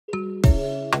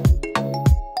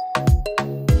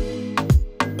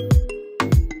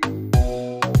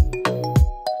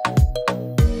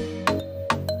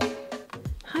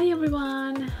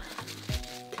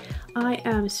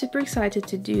super excited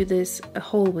to do this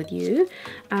haul with you,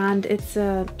 and it's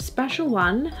a special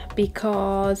one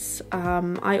because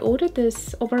I ordered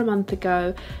this over a month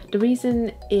ago. The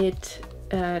reason it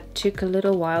took a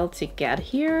little while to get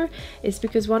here is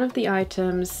because one of the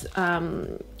items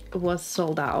was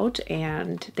sold out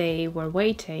and they were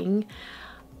waiting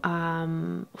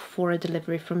for a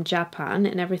delivery from Japan,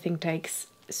 and everything takes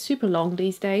super long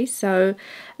these days, so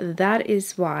that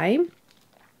is why.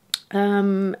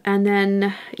 And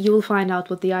then you will find out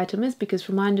what the item is, because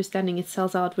from my understanding it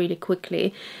sells out really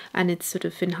quickly and it's sort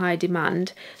of in high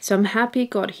demand. So I'm happy it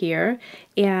got here,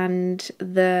 and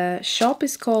the shop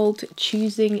is called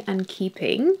Choosing and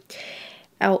Keeping,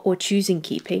 or Choosing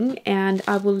Keeping, and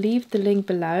I will leave the link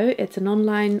below. It's an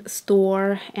online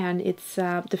store, and it's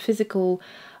the physical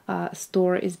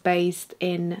store is based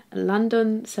in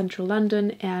London, central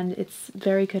London, and it's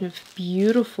very kind of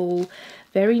beautiful,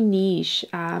 very niche,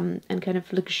 and kind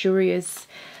of luxurious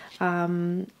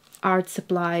art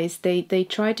supplies. They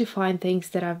try to find things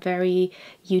that are very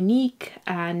unique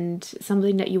and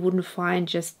something that you wouldn't find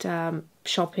just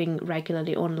shopping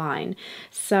regularly online.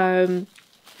 So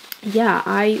yeah,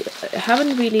 I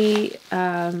haven't really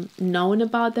known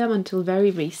about them until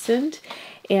very recent,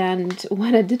 and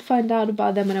when I did find out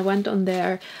about them and I went on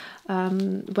their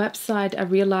website, I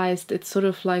realized it's sort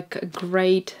of like a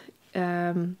great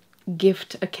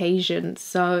gift occasion.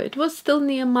 So it was still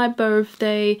near my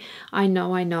birthday, I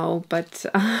know, but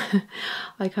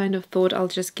I kind of thought I'll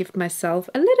just give myself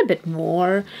a little bit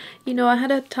more. You know, I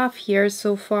had a tough year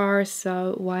so far,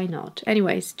 so why not?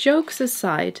 Anyways, jokes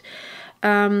aside,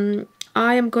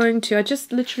 I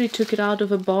just literally took it out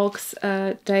of a box.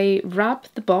 They wrap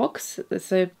the box,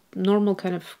 it's a normal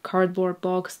kind of cardboard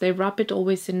box. They wrap it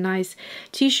always in nice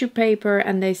tissue paper,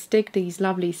 and they stick these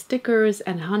lovely stickers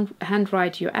and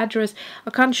handwrite your address.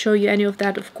 I can't show you any of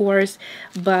that, of course,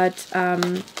 but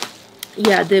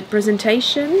yeah, the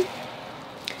presentation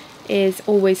is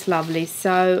always lovely.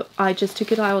 So I just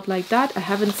took it out like that. I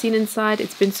haven't seen inside.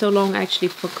 It's been so long, I actually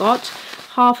forgot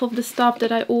half of the stuff that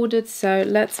I ordered, so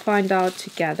let's find out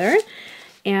together.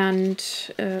 And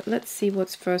let's see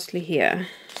what's firstly here.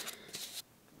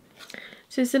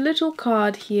 So it's a little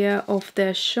card here of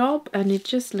their shop, and it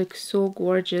just looks so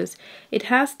gorgeous. It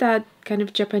has that kind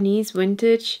of Japanese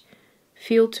vintage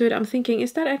feel to it. I'm thinking,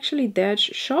 is that actually their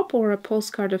shop or a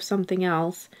postcard of something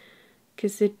else?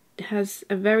 Because it has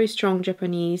a very strong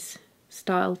Japanese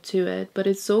style to it, but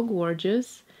it's so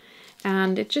gorgeous.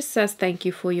 And it just says thank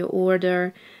you for your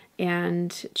order,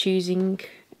 and Choosing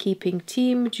Keeping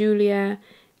team, Julia,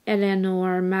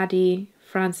 Eleanor, Maddie,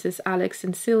 Francis, Alex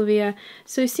and Sylvia.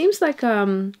 So it seems like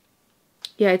yeah,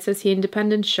 it says here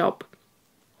independent shop,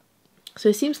 so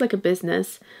it seems like a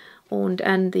business owned,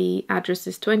 and the address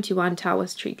is 21 Tower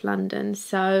Street, London.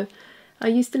 So I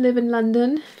used to live in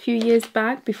London a few years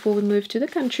back before we moved to the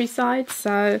countryside,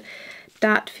 so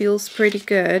that feels pretty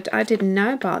good. I didn't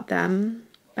know about them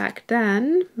back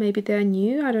then, maybe they're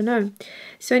new, I don't know.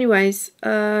 So anyways,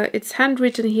 it's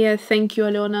handwritten here, thank you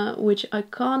Alyona, which I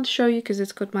can't show you because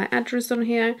it's got my address on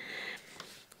here.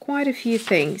 Quite a few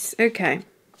things. Okay,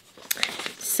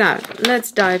 so let's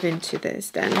dive into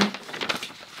this then.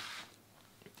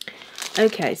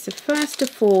 Okay, so first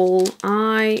of all,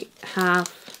 I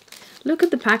have, look at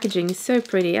the packaging, it's so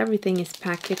pretty. Everything is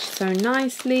packaged so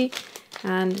nicely,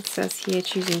 and it says here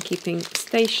Choosing Keeping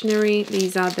stationery.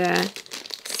 These are their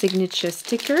signature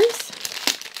stickers.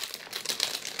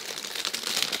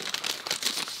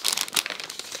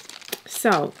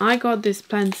 So I got this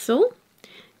pencil.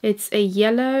 It's a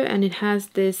yellow, and it has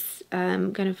this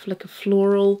kind of like a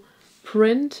floral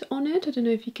print on it. I don't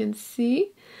know if you can see.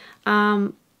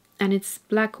 And it's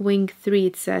Black Wing 3,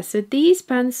 it says. So these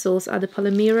pencils are the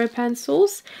Palomiro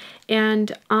pencils,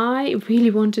 and I really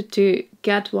wanted to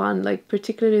get one, like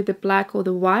particularly the black or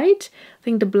the white. I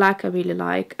think the black I really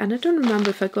like, and I don't remember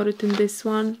if I got it in this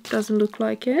one. Doesn't look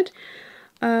like it.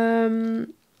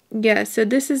 Yeah, so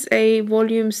this is a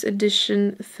volumes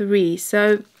edition 3.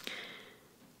 So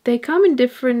they come in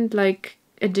different like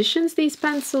editions, these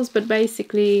pencils, but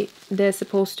basically they're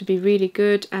supposed to be really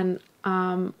good, and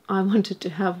I wanted to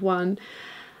have one,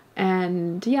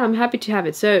 and yeah, I'm happy to have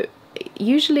it. So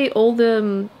usually all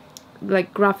the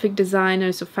like graphic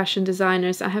designers or fashion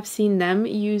designers, I have seen them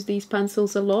use these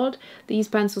pencils a lot. These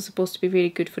pencils are supposed to be really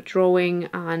good for drawing,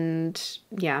 and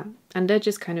yeah, and they're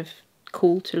just kind of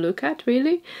cool to look at,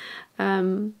 really.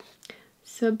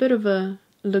 So a bit of a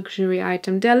luxury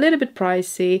item. They're a little bit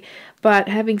pricey, but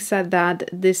having said that,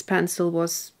 this pencil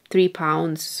was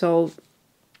 £3, so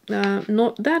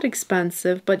not that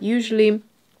expensive. But usually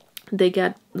they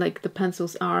get, like, the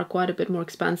pencils are quite a bit more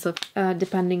expensive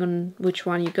depending on which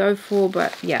one you go for.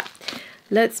 But yeah,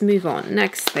 let's move on.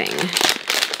 Next thing.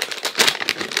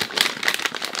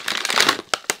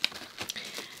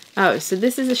 Oh, so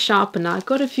this is a sharpener. I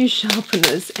got a few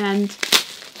sharpeners and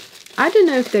I don't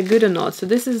know if they're good or not. So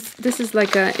this is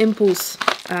like an impulse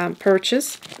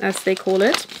purchase, as they call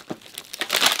it.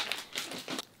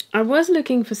 I was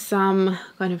looking for some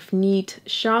kind of neat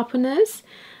sharpeners,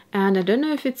 and I don't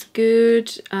know if it's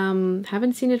good.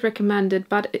 Haven't seen it recommended,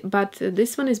 but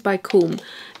this one is by Coom,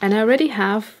 and I already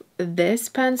have this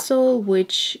pencil,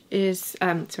 which is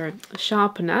sorry,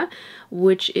 sharpener,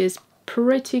 which is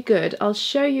pretty good. I'll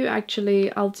show you,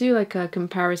 actually. I'll do like a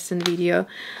comparison video.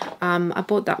 I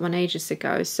bought that one ages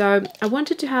ago, so I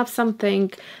wanted to have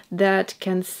something that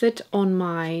can sit on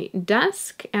my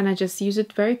desk and I just use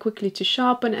it very quickly to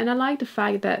sharpen. And I like the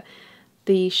fact that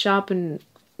the sharpen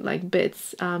like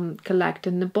bits collect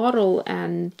in the bottle.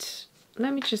 And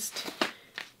let me just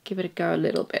give it a go a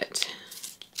little bit.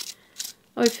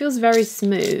 Oh, it feels very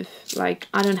smooth, like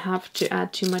I don't have to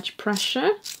add too much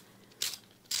pressure.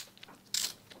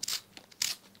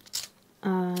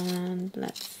 And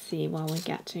let's see what we're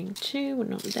getting to. We're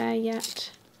not there yet.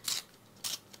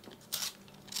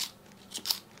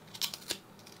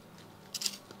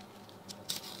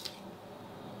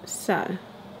 So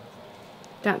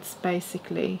that's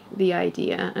basically the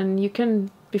idea. And you can,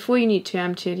 before you need to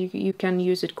empty it, you can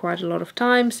use it quite a lot of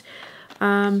times.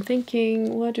 I'm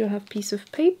thinking, well, do I have a piece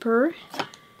of paper?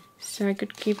 So I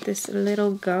could give this a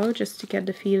little go just to get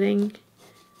the feeling.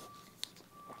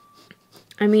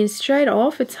 I mean, straight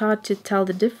off, it's hard to tell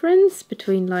the difference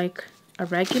between like a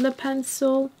regular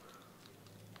pencil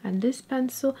and this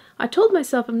pencil. I told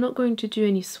myself I'm not going to do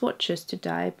any swatches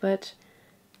today, but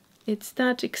it's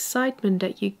that excitement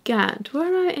that you get.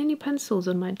 Where are any pencils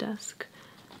on my desk?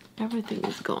 Everything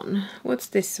is gone. What's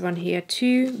this one here?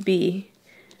 2B.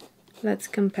 Let's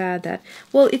compare that.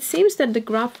 Well, it seems that the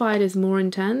graphite is more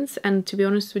intense, and to be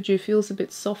honest with you, feels a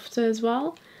bit softer as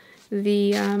well.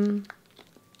 The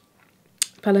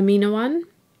Palomino one.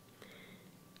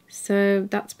 So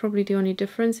that's probably the only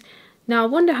difference. Now I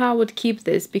wonder how I would keep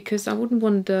this, because I wouldn't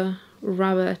want the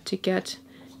rubber to get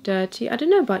dirty. I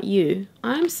don't know about you.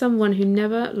 I'm someone who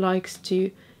never likes to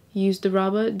use the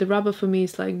rubber. The rubber for me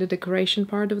is like the decoration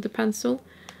part of the pencil.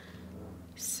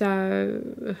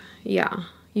 So yeah,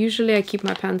 usually I keep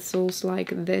my pencils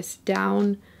like this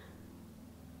down.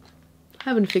 I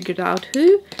haven't figured out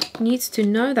who needs to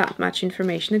know that much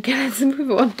information. Okay, let's move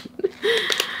on.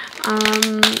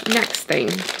 Next thing.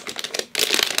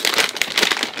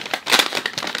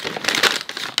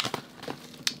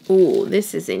 Oh,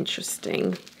 this is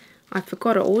interesting. I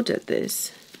forgot to order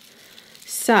this.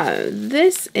 So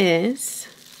this is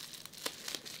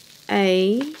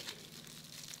a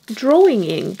drawing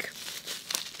ink.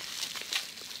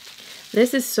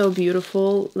 This is so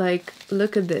beautiful. Like,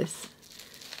 look at this.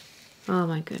 Oh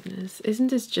my goodness, isn't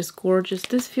this just gorgeous?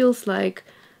 This feels like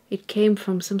it came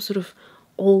from some sort of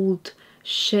old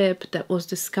ship that was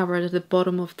discovered at the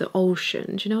bottom of the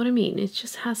ocean. Do you know what I mean? It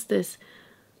just has this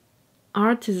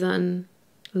artisan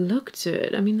look to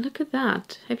it. I mean, look at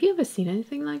that. Have you ever seen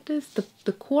anything like this?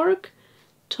 The cork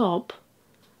top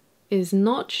is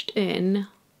notched in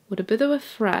with a bit of a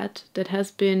thread that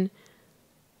has been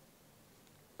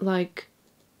like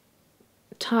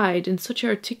tied in such an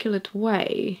articulate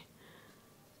way,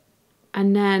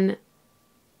 and then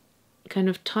kind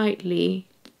of tightly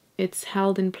it's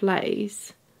held in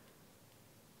place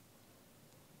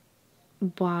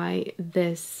by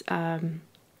this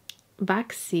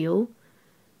back seal.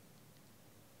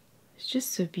 It's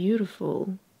just so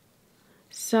beautiful.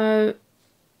 So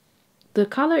the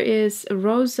color is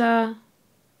Rosa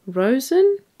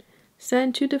Rosen. Is that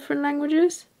in 2 different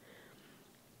languages?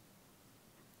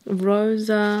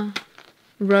 Rosa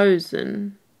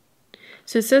Rosen.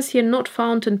 So it says here not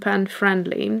fountain pen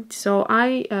friendly. So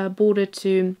I bought it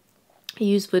to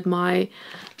use with my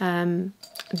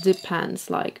dip pens,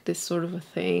 like this sort of a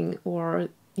thing, or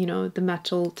you know, the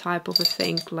metal type of a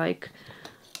thing, like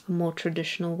a more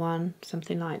traditional one,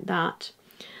 something like that.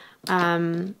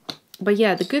 But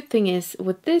yeah, the good thing is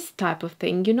with this type of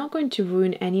thing, you're not going to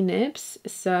ruin any nibs,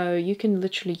 so you can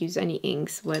literally use any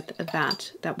inks with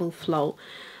that will flow.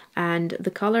 And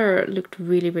the color looked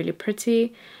really, really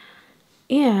pretty.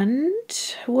 And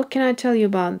what can I tell you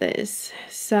about this?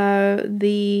 So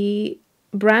the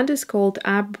brand is called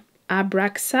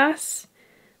Abraxas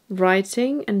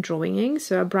Writing and Drawing Ink.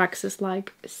 So Abraxas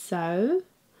like so.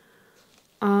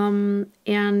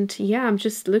 And yeah, I'm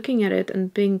just looking at it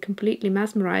and being completely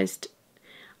mesmerized.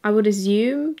 I would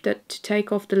assume that to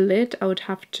take off the lid, I would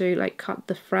have to like cut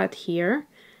the thread here,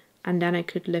 and then I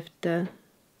could lift the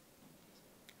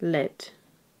lid.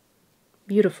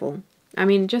 Beautiful. I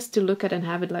mean, just to look at and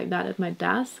have it like that at my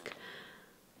desk,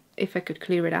 if I could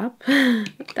clear it up,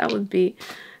 that would be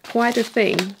quite a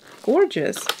thing.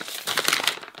 Gorgeous.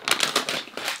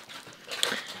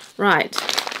 Right,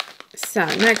 so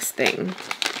next thing.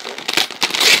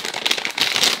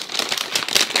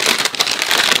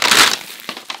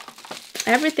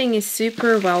 Everything is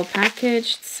super well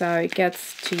packaged, so it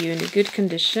gets to you in a good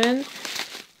condition.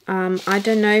 I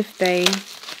don't know if they...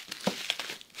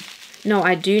 No,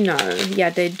 I do know. Yeah,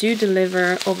 they do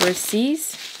deliver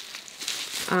overseas.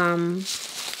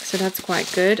 So that's quite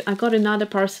good. I got another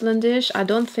porcelain dish. I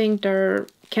don't think there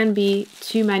can be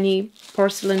too many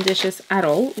porcelain dishes at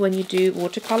all when you do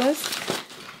watercolors.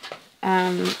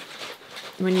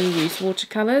 When you use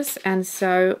watercolors, and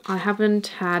so I haven't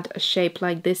had a shape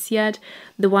like this yet.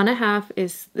 The one I have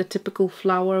is the typical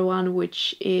flower one,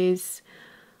 which is,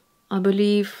 I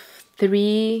believe,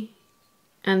 3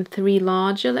 and 3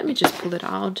 larger. Let me just pull it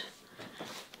out.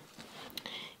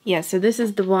 Yeah, so this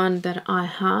is the one that I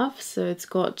have. So it's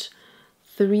got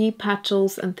 3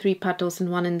 petals and 3 petals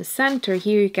and 1 in the center.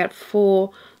 Here you get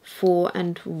 4, 4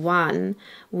 and 1,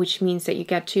 which means that you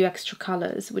get 2 extra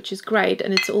colors, which is great,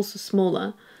 and it's also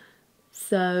smaller.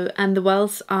 So, and the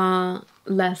wells are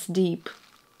less deep.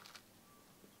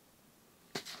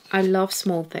 I love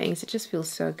small things, it just feels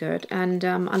so good, and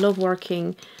I love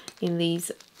working in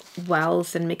these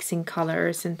wells and mixing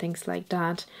colors and things like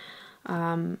that.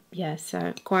 Yeah,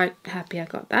 so quite happy I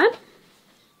got that.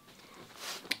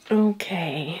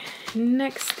 Okay,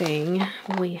 next thing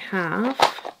we have,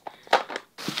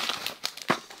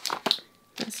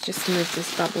 let's just move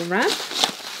this bubble wrap.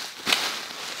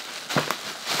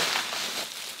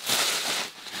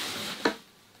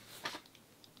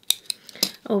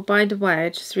 Oh, by the way, I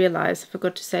just realized, I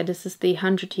forgot to say, this is the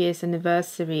 100 years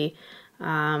anniversary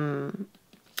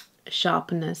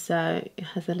sharpener, so it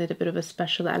has a little bit of a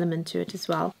special element to it as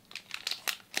well.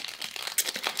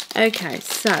 Okay,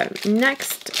 so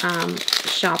next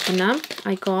sharpener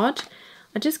I got.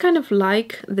 I just kind of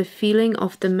like the feeling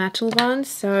of the metal ones,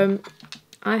 so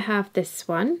I have this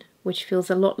one, which feels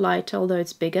a lot lighter, although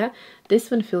it's bigger.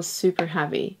 This one feels super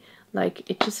heavy, like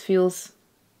it just feels,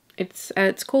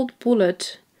 it's called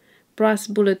Brass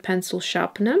Bullet Pencil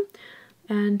Sharpener,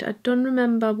 and I don't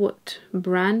remember what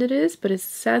brand it is, but it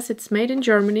says it's made in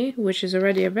Germany, which is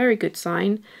already a very good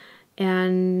sign.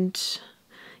 And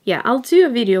yeah, I'll do a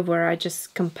video where I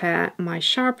just compare my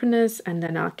sharpeners, and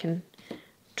then I can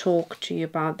talk to you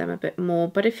about them a bit more.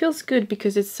 But it feels good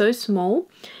because it's so small,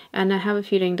 and I have a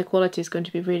feeling the quality is going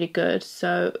to be really good.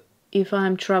 So if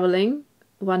I'm traveling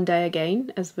one day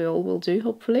again, as we all will do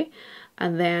hopefully,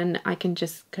 and then I can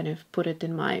just kind of put it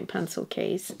in my pencil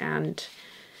case and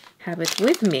have it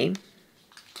with me.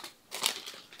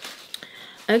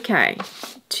 Okay,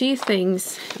 2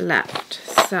 things left.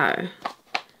 So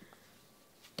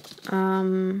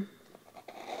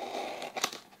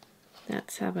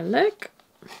let's have a look.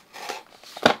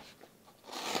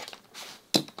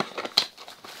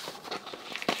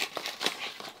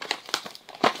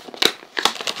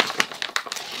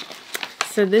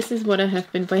 So this is what I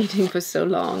have been waiting for so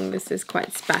long. This is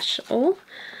quite special,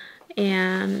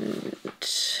 and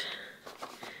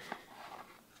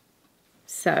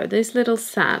so this little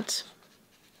set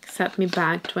me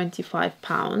back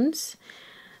 £25,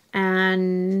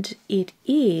 and it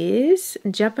is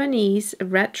Japanese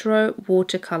retro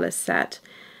watercolor set.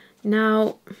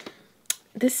 Now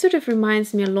this sort of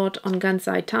reminds me a lot on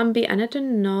Gansai Tambi, and I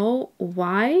don't know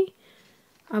why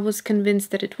I was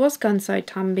convinced that it was Gansai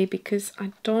Tambi, because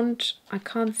I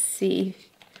can't see,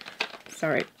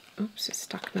 sorry, oops, it's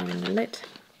stuck now in the lid.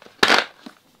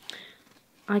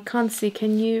 I can't see,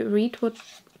 can you read what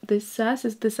this says?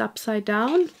 Is this upside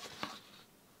down?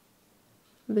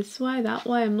 This way, that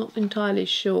way, I'm not entirely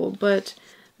sure, but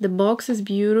the box is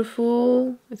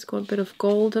beautiful. It's got a bit of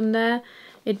gold on there.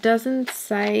 It doesn't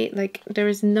say, like, there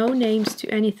is no names to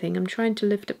anything. I'm trying to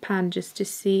lift a pen just to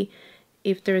see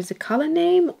if there is a color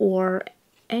name or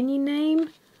any name.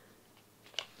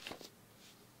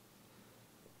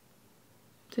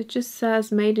 So it just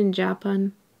says made in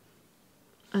Japan,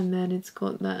 and then it's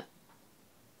got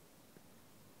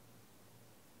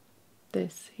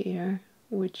this here,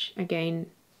 which again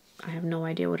I have no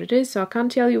idea what it is, so I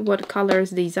can't tell you what colors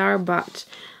these are, but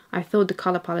I thought the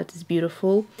color palette is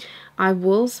beautiful. I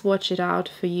will swatch it out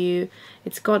for you.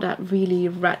 It's got that really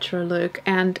retro look,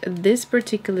 and this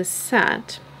particular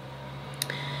set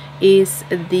is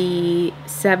the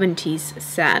 70s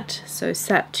set, so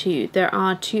set 2. There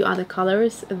are 2 other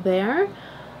colors there,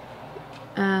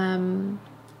 and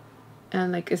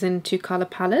like as in 2 color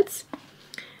palettes,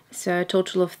 so a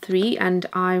total of 3, and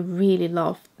I really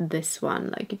love this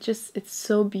one. Like it's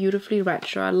so beautifully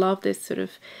retro. I love this sort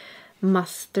of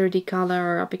mustardy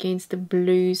color up against the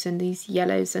blues and these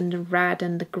yellows and the red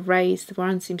and the grays. The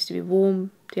one seems to be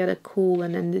warm, the other cool,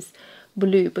 and then this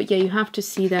blue. But yeah, you have to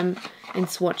see them in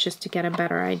swatches to get a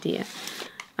better idea.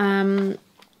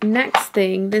 Next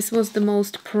thing, this was the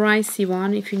most pricey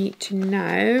one, if you need to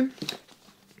know.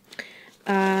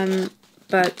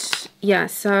 But yeah,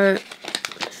 so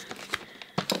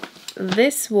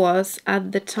this was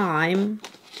at the time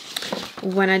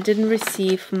when I didn't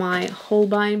receive my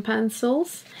Holbein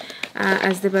pencils,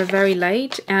 as they were very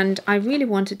late, and I really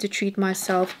wanted to treat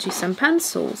myself to some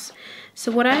pencils.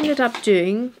 So what I ended up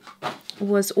doing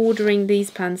was ordering these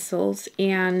pencils,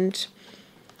 and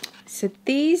so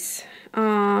these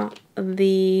are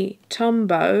the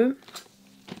Tombow.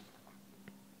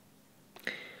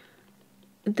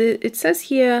 It says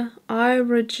here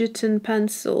Irojiten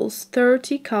pencils,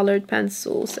 30 colored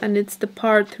pencils, and it's the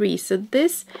part 3. So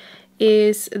this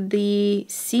is the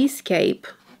Seascape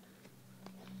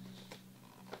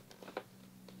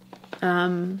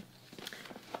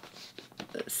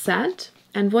set,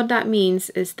 and what that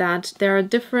means is that there are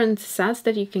different sets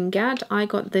that you can get. I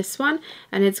got this one,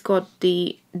 and it's got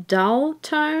the dull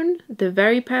tone, the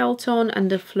very pale tone,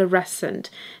 and the fluorescent,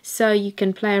 so you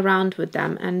can play around with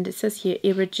them. And it says here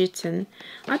Irojiten.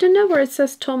 I don't know where it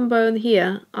says Tombow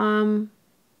here.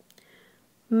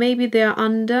 Maybe they're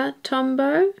under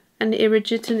Tombow and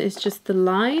Irojiten is just the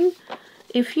line.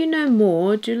 If you know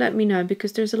more, do let me know,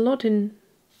 because there's a lot in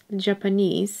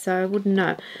Japanese, so I wouldn't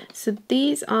know. So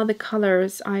these are the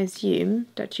colors, I assume,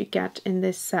 that you get in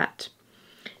this set.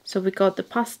 So we got the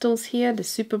pastels here, the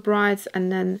super brights,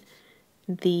 and then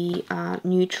the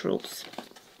neutrals.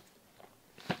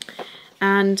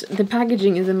 And the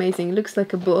packaging is amazing. It looks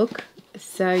like a book.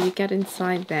 So you get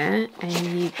inside there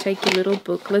and you take your little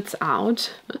booklets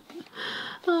out.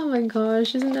 Oh my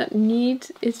gosh, isn't that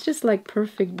neat? It's just like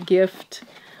perfect gift.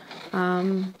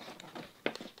 And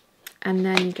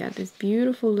then you get this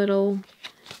beautiful little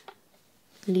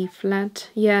leaflet.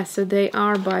 Yeah, so they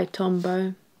are by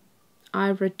Tombow.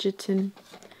 Irojiten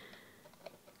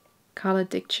color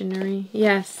dictionary.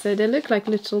 Yes, so they look like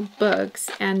little books.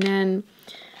 And then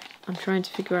I'm trying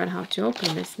to figure out how to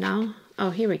open this now.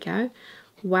 Oh, here we go.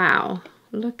 Wow,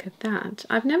 look at that.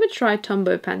 I've never tried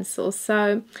Tombow pencils,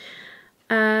 so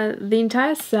the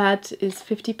entire set is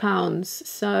 £50,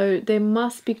 so they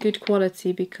must be good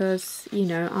quality, because, you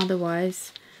know,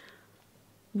 otherwise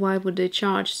why would they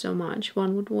charge so much,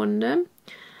 one would wonder.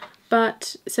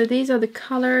 But so these are the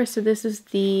colors. So this is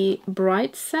the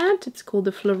bright set. It's called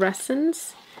the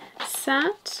fluorescence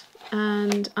set,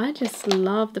 and I just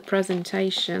love the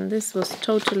presentation. This was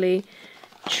totally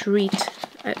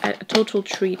a total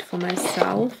treat for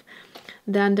myself.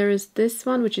 Then there is this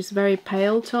one, which is very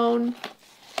pale tone,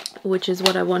 which is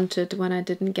what I wanted when I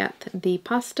didn't get the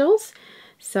pastels.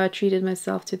 So I treated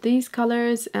myself to these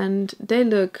colors, and they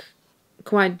look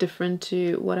quite different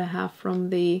to what I have from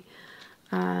the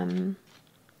Holbein.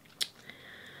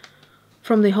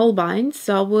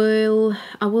 So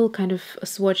I will kind of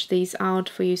swatch these out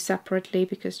for you separately,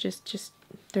 because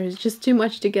there's just too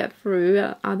much to get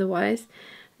through otherwise.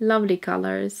 Lovely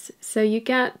colors. So you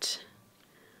get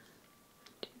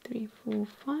 1, 2, 3, 4,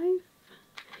 5.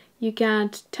 You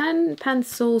get 10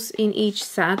 pencils in each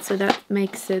set, so that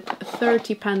makes it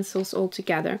 30 pencils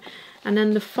altogether. And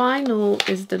then the final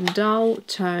is the dull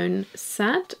tone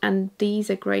set, and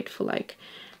these are great for like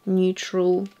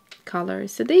neutral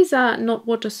colors. So these are not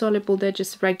water soluble, they're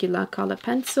just regular color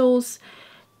pencils.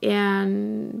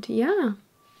 And yeah,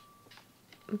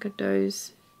 look at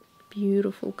those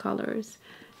beautiful colors.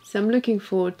 So I'm looking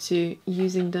forward to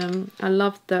using them. I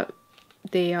love that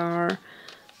they are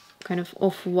kind of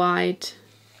off-white,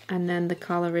 and then the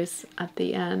color is at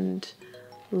the end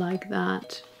like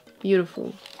that.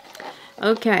 Beautiful.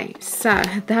 Okay, so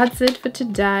that's it for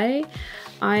today.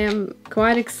 I am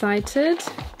quite excited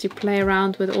to play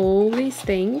around with all these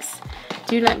things.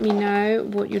 Do let me know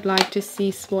what you'd like to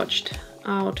see swatched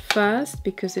out first,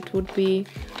 because it would be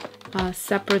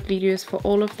separate videos for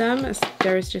all of them, as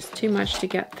there is just too much to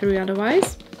get through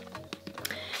otherwise.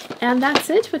 And that's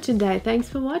it for today. Thanks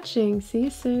for watching. See you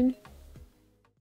soon.